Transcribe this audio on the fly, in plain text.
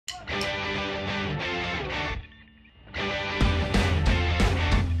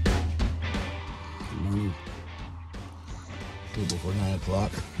little before 9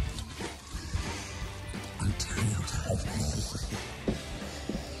 o'clock.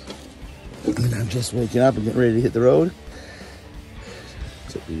 And I'm just waking up and getting ready to hit the road.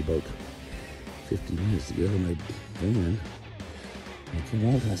 It took me about 15 minutes to get out of my van. I came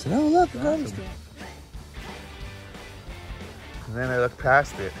out and I said, oh look, the homestead. And then I looked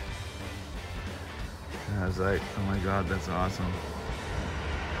past it. And I was like, oh my God, that's awesome.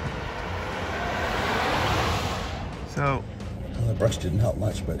 So, well, the brush didn't help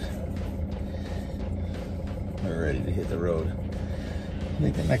much, but we're ready to hit the road. I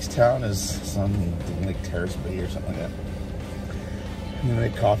think the next town is some like Terrace Bay or something like that. I'm gonna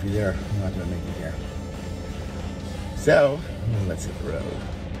make coffee there. I'm not gonna make it here. So, let's hit the road.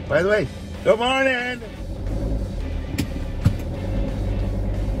 By the way, good morning!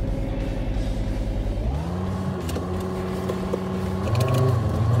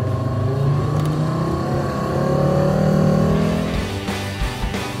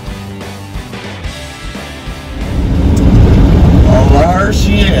 There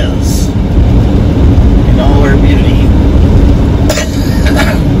she is, in all her beauty.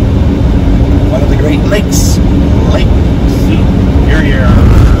 One of the Great Lakes, Lake Superior.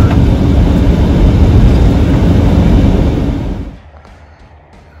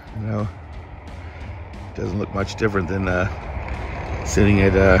 You know, it doesn't look much different than sitting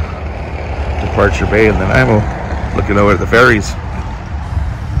at Departure Bay in Nanaimo, looking over at the ferries.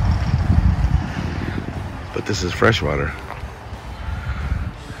 But this is freshwater.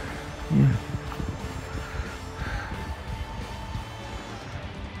 Yeah.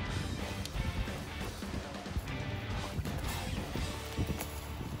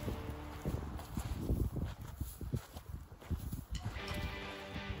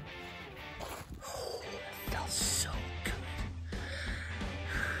 Oh, it feels so good.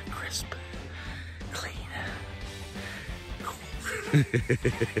 Crisp, clean, cool.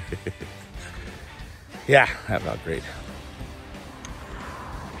 Yeah, that felt great.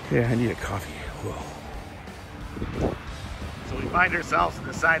 Yeah, I need a coffee. Whoa. So we find ourselves on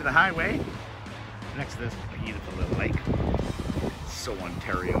the side of the highway next to this beautiful little lake. It's so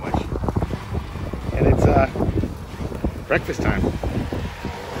Ontario-ish. And it's breakfast time.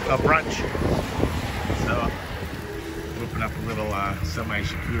 A brunch. So open up a little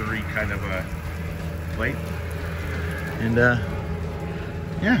semi-charcuterie kind of a plate. And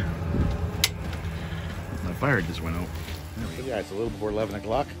yeah. My fire just went out. So yeah, it's a little before 11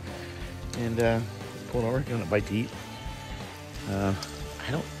 o'clock, and pulled over, getting a bite to eat. I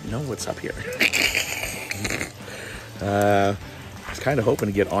don't know what's up here. I was kind of hoping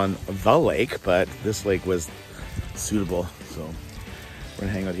to get on the lake, but this lake was suitable, so we're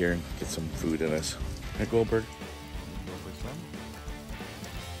gonna hang out here and get some food in us. Hey, Goldberg.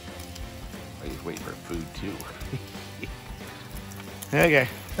 I just wait for food too. Okay.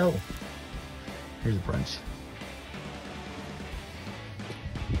 Oh, here's a brunch.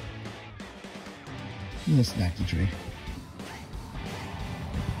 In a snacky tray.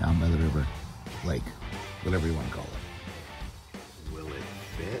 Down by the river, lake, whatever you want to call it. Will it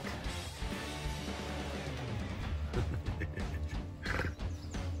fit?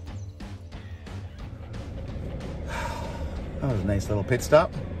 That was a nice little pit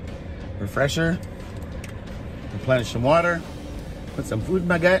stop. Refresher. Replenish some water. Put some food in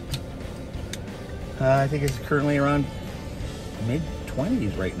my gut. I think it's currently around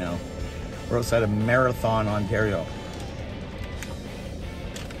mid-20s right now. We're outside of Marathon, Ontario.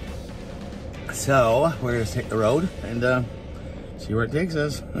 So we're gonna hit the road and see where it takes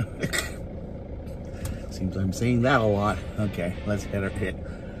us. Seems I'm saying that a lot. Okay, let's hit it.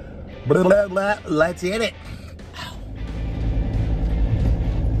 Blah, blah, blah. Let's hit it.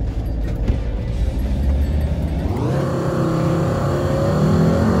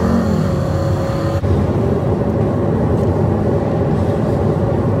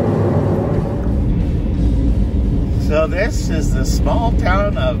 So this is the small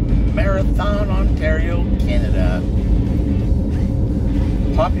town of Marathon, Ontario, Canada.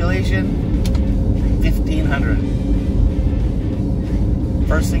 Population 1,500.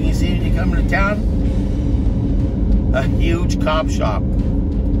 First thing you see when you come into town, a huge cop shop.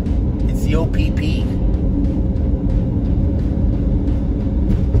 It's the OPP.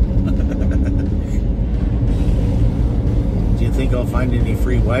 Do you think I'll find any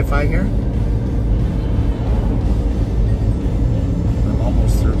free Wi-Fi here?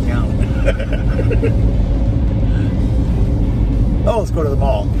 Through town. Oh, let's go to the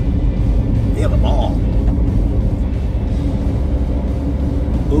mall. Yeah, the mall.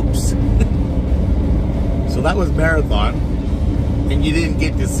 Oops. So that was Marathon, and you didn't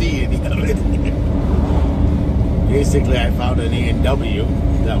get to see any of it. Basically, I found an A&W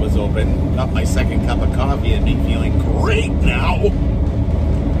that was open, got my second cup of coffee and be feeling great now.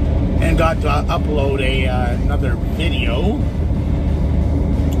 And got to upload another video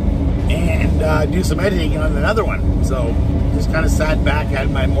and do some editing on another one. So just kind of sat back, had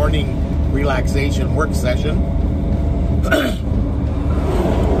my morning relaxation work session.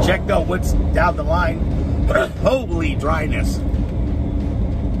 Checked out what's down the line. Holy dryness.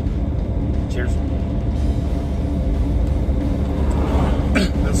 Cheers.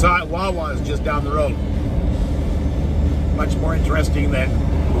 And saw it Wawa's just down the road. Much more interesting than,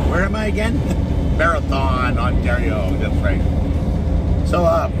 where am I again? Marathon, Ontario, that's right. So,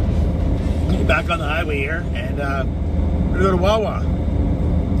 back on the highway here, and we're gonna go to Wawa.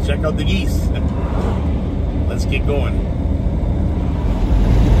 Check out the geese. Let's get going.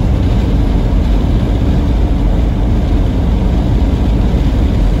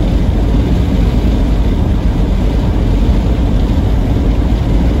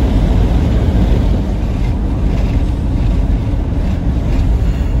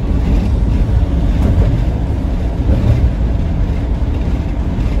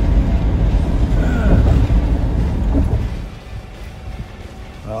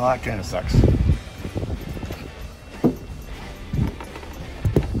 Well, that kind of sucks.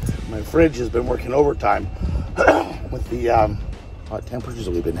 My fridge has been working overtime with the hot temperatures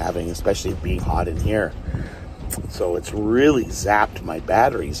that we've been having, especially being hot in here. So it's really zapped my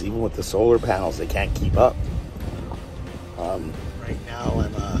batteries. Even with the solar panels, they can't keep up. Right now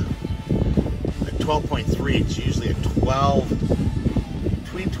I'm at 12.3. It's usually at 12,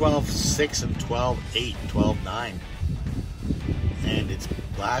 between 12.6 and 12.8, 12.9. And it's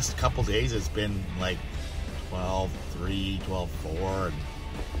last couple days it's been like 12.3, 12.4, and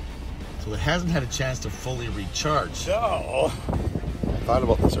so it hasn't had a chance to fully recharge. So I thought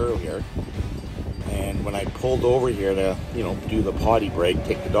about this earlier, and when I pulled over here to, you know, do the potty break,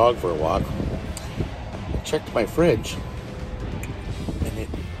 take the dog for a walk, I checked my fridge and it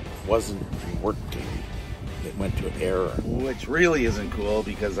wasn't working. It went to an error, which really isn't cool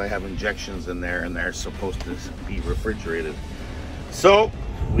because I have injections in there and they're supposed to be refrigerated. So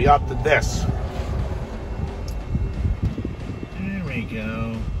we opted this. There we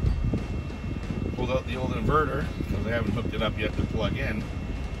go. Pulled out the old inverter because I haven't hooked it up yet to plug in.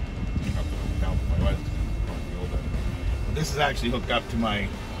 But this is actually hooked up to my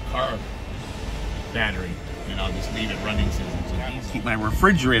car battery, and I'll just leave it running since it's keep my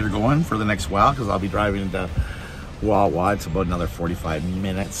refrigerator going for the next while because I'll be driving into Wawa. It's about another 45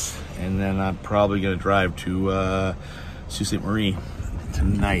 minutes, and then I'm probably going to drive to Sault Ste. Marie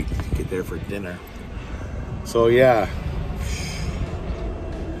tonight, get there for dinner. So yeah,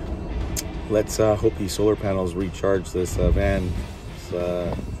 let's hope these solar panels recharge this van's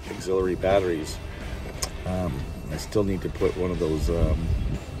auxiliary batteries. I still need to put one of those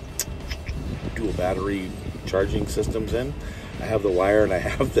dual battery charging systems in. I have the wire and I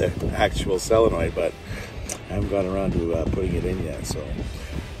have the actual solenoid, but I haven't gotten around to putting it in yet. So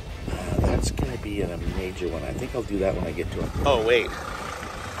that's going to be a major one. I think I'll do that when I get to it. Oh, wait.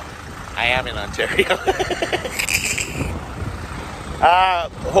 I am in Ontario.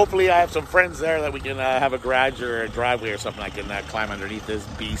 Hopefully I have some friends there that we can have a garage or a driveway or something. I can climb underneath this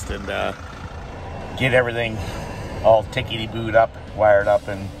beast and get everything all tickety-booed up, wired up,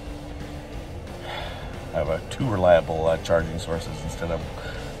 and have two reliable charging sources instead of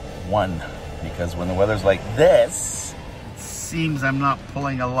one. Because when the weather's like this, seems I'm not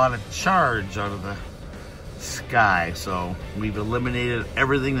pulling a lot of charge out of the sky. So we've eliminated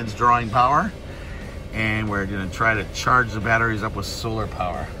everything that's drawing power, and we're going to try to charge the batteries up with solar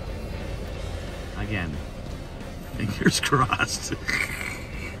power. Again, fingers crossed.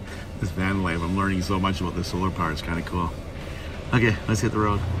 This van life, I'm learning so much about the solar power. It's kind of cool. Okay, let's hit the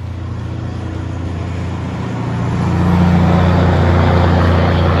road.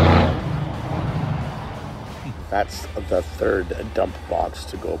 That's the third dump box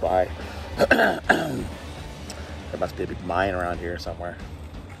to go by. There must be a big mine around here somewhere.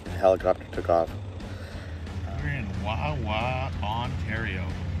 The helicopter took off. We're in Wawa, Ontario.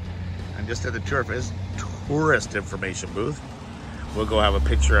 I'm just at the tourist information booth. We'll go have a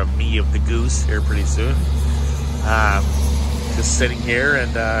picture of me of the Goose here pretty soon. Just sitting here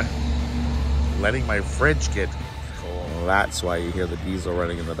and letting my fridge get cold. That's why you hear the diesel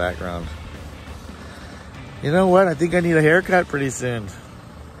running in the background. You know what? I think I need a haircut pretty soon.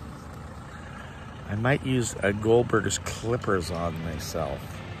 I might use a Goldberg's clippers on myself.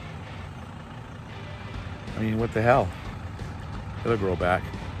 I mean, what the hell? It'll grow back.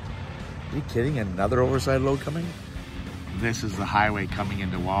 Are you kidding? Another oversized load coming? This is the highway coming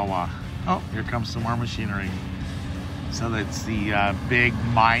into Wawa. Oh, here comes some more machinery. So that's the big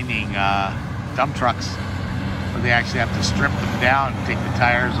mining dump trucks where they actually have to strip them down, take the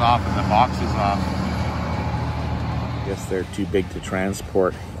tires off and the boxes off. I guess they're too big to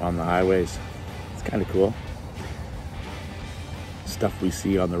transport on the highways. It's kind of cool. Stuff we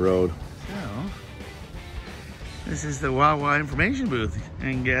see on the road. So, this is the Wawa information booth,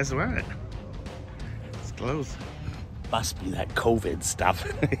 and guess what? It's closed. Must be that COVID stuff.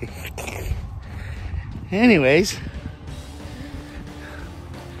 Anyways,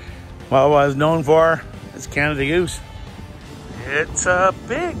 Wawa is known for its Canada Goose. It's a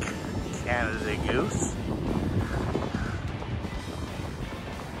big Canada Goose.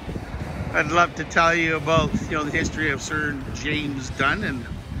 I'd love to tell you about, the history of Sir James Dunn and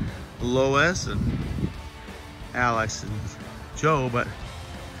Lois and Alex and Joe, but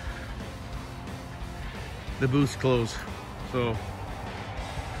the booth's closed, so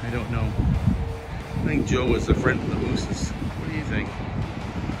I don't know. I think Joe was a friend of the Moose's. What do you think?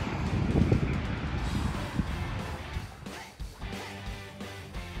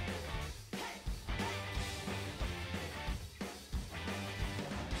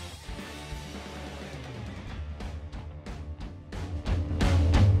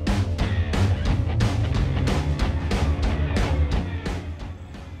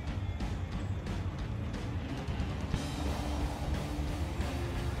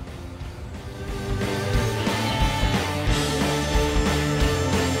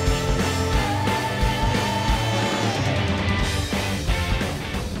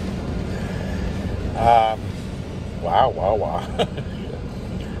 Wow.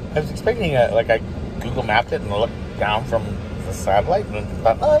 I was expecting I Google mapped it and looked down from the satellite and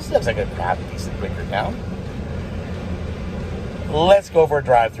thought, oh, this looks like a half decent bigger town. Let's go for a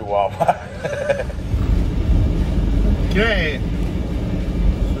drive through Wawa. Okay,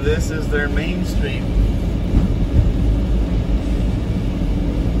 so this is their main street.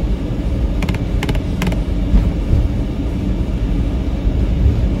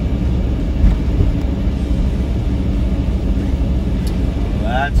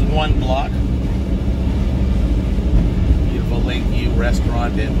 That's one block. Beautiful Lakeview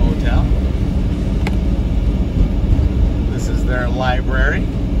restaurant and hotel. This is their library.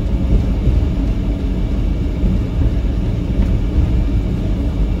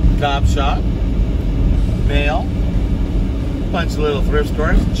 Cop shop. Mail. Bunch of little thrift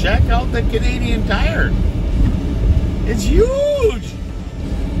stores. Check out the Canadian Tire. It's huge!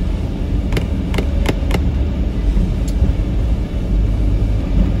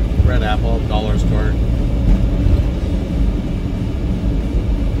 Red Apple, dollar store.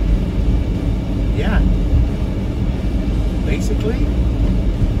 Yeah. Basically,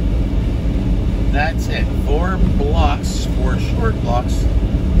 that's it. 4 blocks, 4 short blocks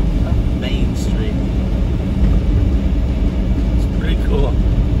of Main Street. It's pretty cool.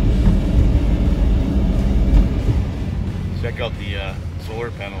 Check out the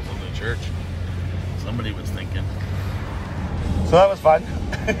solar panels on the church. Somebody was thinking. So that was fun.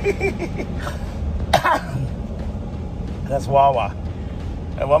 That's Wawa.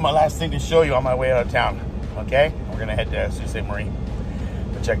 And one more last thing to show you on my way out of town. Okay? We're going to head to Sault Ste. Marie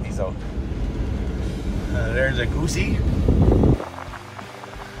to check these out. There's a Goosey.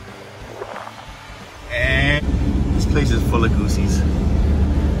 And this place is full of Goosies.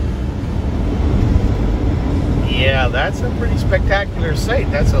 Yeah, that's a pretty spectacular sight.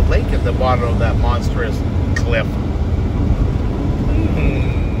 That's a lake at the bottom of that monstrous cliff.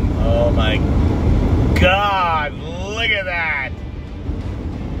 Oh my God, look at that.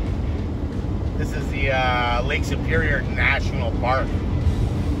 This is the Lake Superior National Park.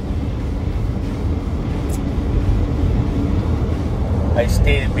 I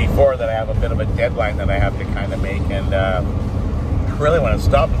stated before that I have a bit of a deadline that I have to kind of make, and I really want to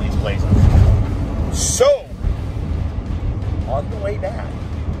stop in these places. So, on the way back,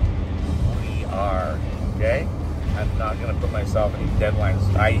 we are, okay? I'm not going to put myself any deadlines.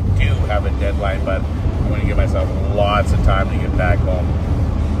 I do have a deadline, but I'm going to give myself lots of time to get back home.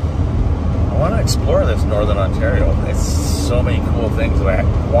 I want to explore this Northern Ontario. It's so many cool things that I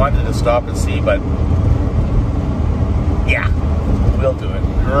wanted to stop and see, but yeah, we'll do it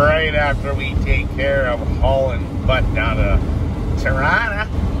right after we take care of hauling butt down to Tirana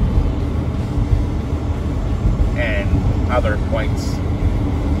and other points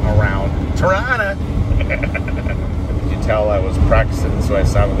around Tirana. You can tell I was practicing, so I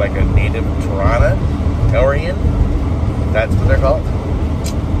sounded like a native Toronto-Torian. That's what they're called.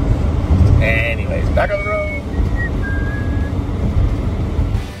 Anyways, back on the road.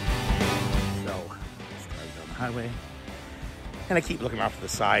 So, started on the highway. And I keep looking off to the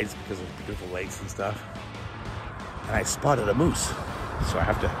sides because of the beautiful lakes and stuff. and I spotted a moose. So I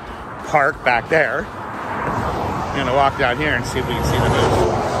have to park back there. I'm gonna walk down here and see if we can see the moose.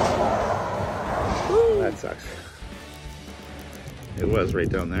 Woo. That sucks. It was right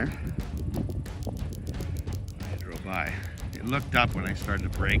down there. I drove by. It looked up when I started to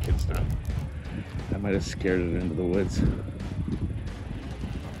brake and stuff. I might have scared it into the woods.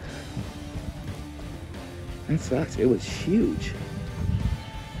 That sucks. It was huge.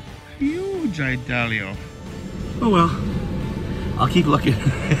 Huge, I tell you. Oh well. I'll keep looking.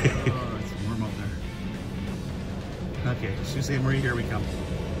 Oh, it's warm out there. Okay, Sault Ste. Marie, here we come.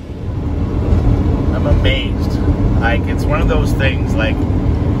 I'm amazed. Like, it's one of those things, like,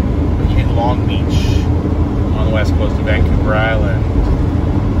 in Long Beach, on the west coast of Vancouver Island,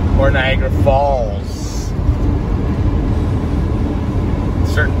 or Niagara Falls,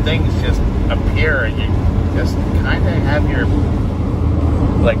 certain things just appear and you just kind of have your,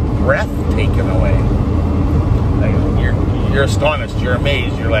 like, breath taken away. Like, you're astonished, you're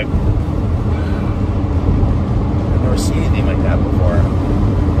amazed, you're like, I've never seen anything like that before.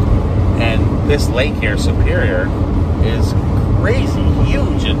 And this lake here, Superior, is crazy,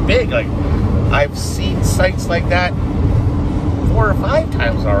 huge and big. Like, I've seen sites like that 4 or 5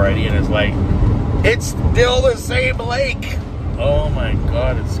 times already, and it's like, it's still the same lake. Oh my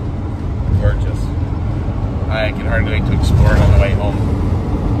God, it's gorgeous. I can hardly wait to explore it on the way home.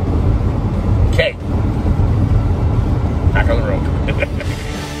 Okay, back on the road.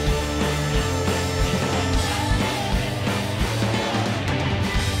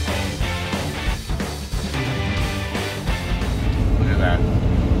 Look at that.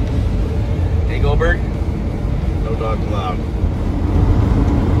 Hey, Goldberg. No dogs allowed.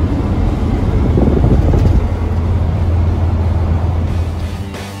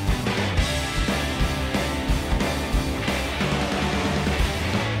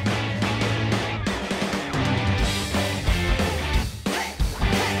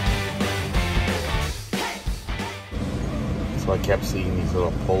 So I kept seeing these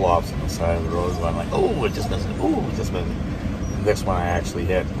little pull-offs on the side of the road, so I'm like, oh, it just missed it. Oh, it just missed it. And this one I actually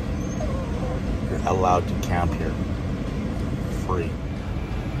hit. You're allowed to camp here. Free.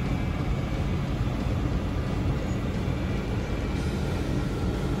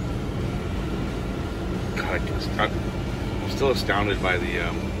 God, I'm still astounded by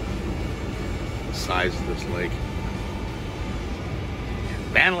the size of this lake.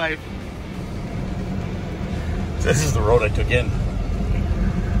 Van life. This is the road I took in.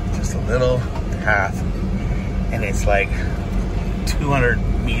 Just a little path, and it's like 200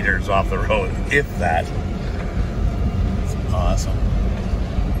 meters off the road, if that. It's awesome.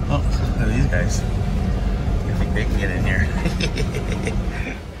 Oh, look at these guys. I think they can get in here.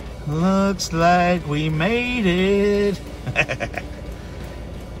 Looks like we made it.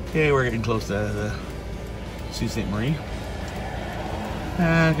 Okay, we're getting close to the Sault Ste. Marie.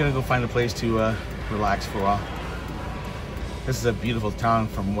 I'm gonna go find a place to relax for a while. This is a beautiful town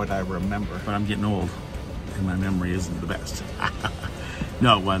from what I remember, but I'm getting old and my memory isn't the best.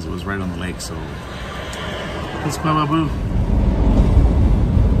 No, it was right on the lake, so let's go, Boo.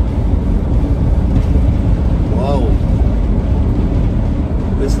 Whoa.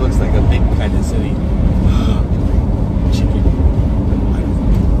 This looks like a big kind of city. Chicken.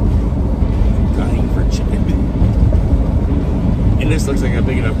 I'm dying for chicken. And this looks like a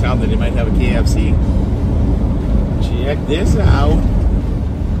big enough town that it might have a KFC. Check this out.